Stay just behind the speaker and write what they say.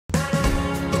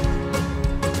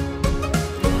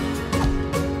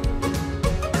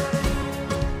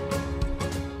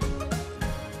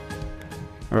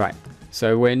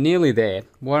So we're nearly there.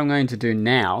 What I'm going to do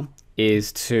now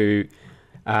is to,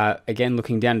 again,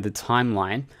 looking down at the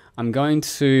timeline, I'm going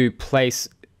to place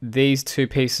these two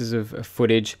pieces of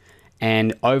footage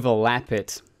and overlap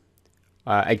it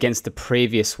against the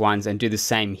previous ones and do the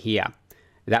same here.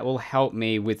 That will help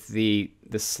me with the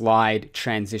slide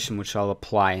transition, which I'll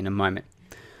apply in a moment.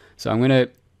 So I'm going to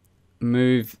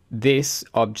move this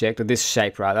object, or this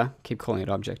shape rather, keep calling it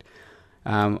object.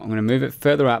 I'm going to move it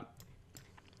further up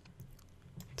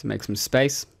to make some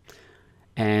space,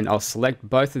 and I'll select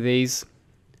both of these,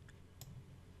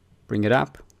 bring it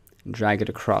up, and drag it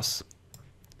across.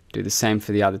 Do the same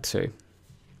for the other two.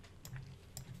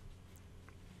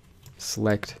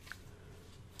 Select,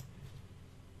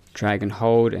 drag and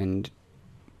hold, and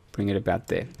bring it about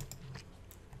there.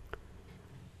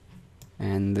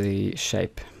 And the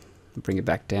shape, bring it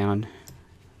back down,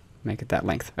 make it that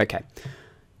length. Okay.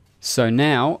 So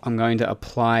now I'm going to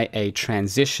apply a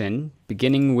transition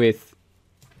beginning with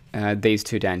these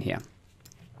two down here.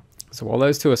 So while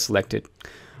those two are selected,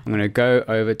 I'm going to go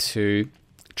over to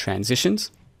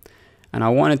transitions, and I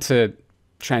want it to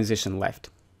transition left.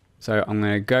 So I'm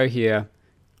going to go here,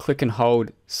 click and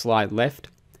hold, slide left,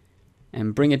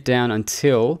 and bring it down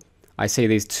until I see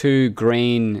these two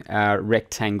green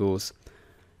rectangles.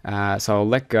 So I'll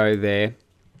let go there,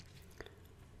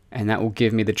 and that will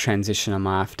give me the transition I'm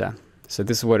after. So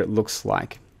this is what it looks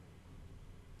like.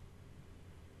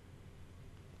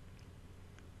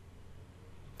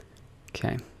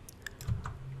 Okay,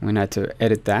 I'm going to have to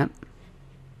edit that.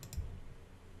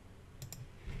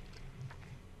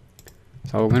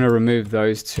 So I'm going to remove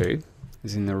those two,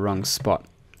 it's in the wrong spot.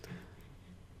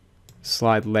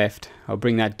 Slide left, I'll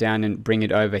bring that down and bring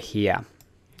it over here,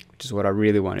 which is what I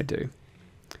really want to do.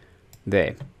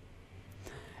 There.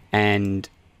 And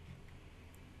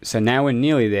so now we're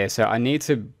nearly there. So I need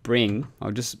to bring,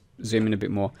 I'll just zoom in a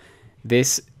bit more.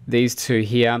 These two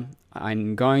here,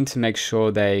 I'm going to make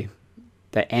sure they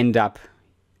end up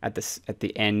at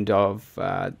the end of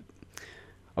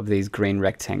these green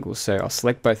rectangles. So I'll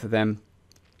select both of them,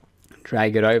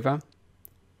 drag it over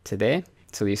to there,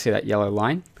 so you see that yellow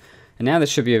line. And now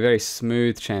this should be a very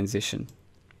smooth transition.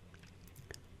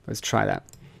 Let's try that.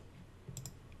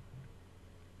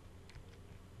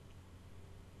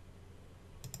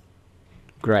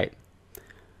 Great.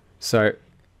 So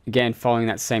again, following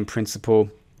that same principle,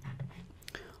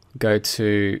 go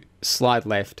to slide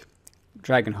left,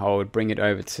 drag and hold, bring it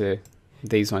over to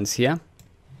these ones here.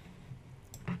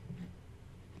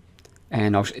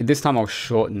 And this time I'll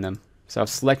shorten them. So I've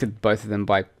selected both of them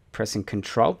by pressing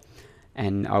Control,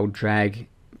 and I'll drag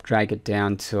it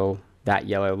down till that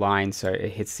yellow line so it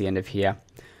hits the end of here.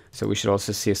 So we should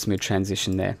also see a smooth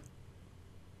transition there.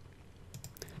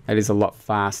 That is a lot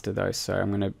faster though, so I'm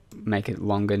going to make it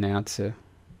longer now to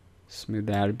smooth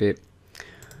that out a bit.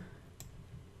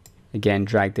 Again,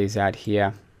 drag these out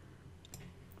here.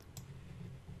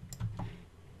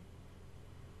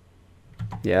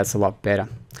 Yeah, that's a lot better.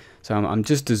 So I'm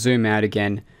just to zoom out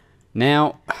again.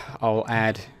 Now I'll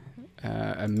add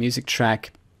a music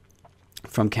track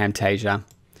from Camtasia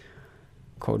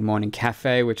called Morning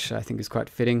Cafe, which I think is quite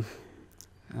fitting.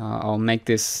 I'll make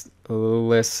this a little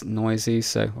less noisy,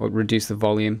 so I'll reduce the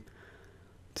volume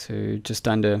to just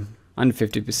under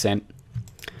 50%.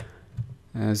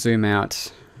 Zoom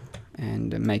out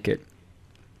and make it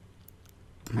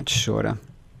much shorter.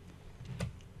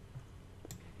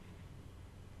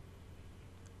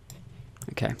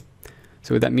 Okay,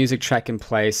 so with that music track in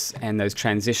place and those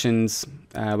transitions,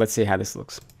 let's see how this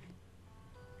looks.